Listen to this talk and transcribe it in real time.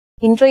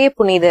இன்றைய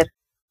புனிதர்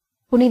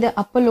புனித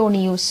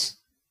அப்பல்லோனியூஸ்.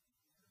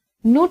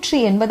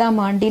 180ஆம்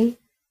ஆண்டில்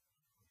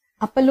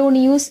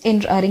அப்பல்லோனியூஸ்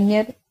என்ற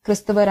அறிஞர்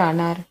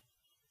கிறிஸ்தவரானார்.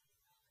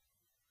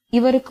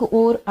 இவருக்கு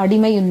ஓர்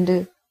அடிமையுண்டு.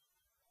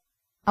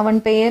 அவன்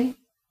பெயர்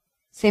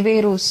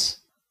செவேரோஸ்.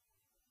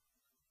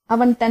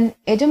 அவன் தன்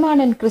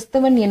எஜமானன்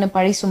கிறிஸ்தவன் என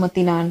பழி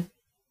சுமத்தினான்.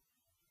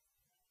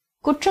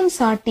 குற்றம்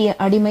சாட்டிய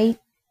அடிமை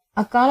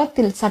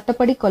அக்காலத்தில்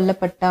சட்டப்படி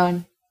கொல்லப்பட்டான்.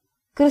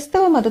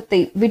 கிறிஸ்தவ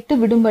மதத்தை விட்டு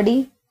விடும்படி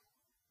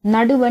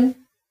நடுவன்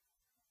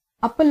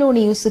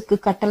அப்பல்லோனியூசுக்கு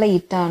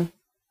கட்டளையிட்டான்.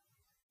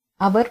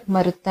 அவர்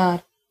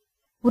மறுத்தார்.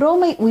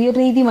 உரோமை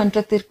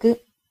உயர்நீதிமன்றத்திற்கு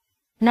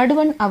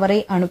நடுவன் அவரை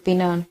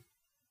அனுப்பினான்.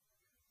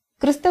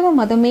 கிறிஸ்தவ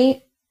மதமே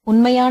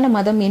உண்மையான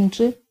மதம்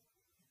என்று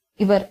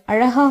இவர்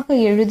அழகாக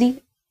எழுதி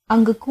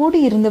அங்கு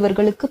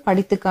கூடியிருந்தவர்களுக்கு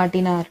படித்து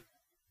காட்டினார்.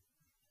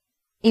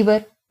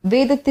 இவர்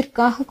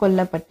வேதத்திற்காக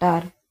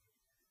கொல்லப்பட்டார்.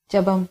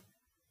 ஜெபம்.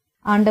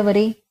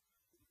 ஆண்டவரே,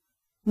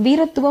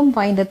 வீரத்துவம்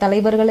வாய்ந்த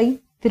தலைவர்களை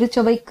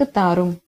திருச்சபைக்கு தாரும்.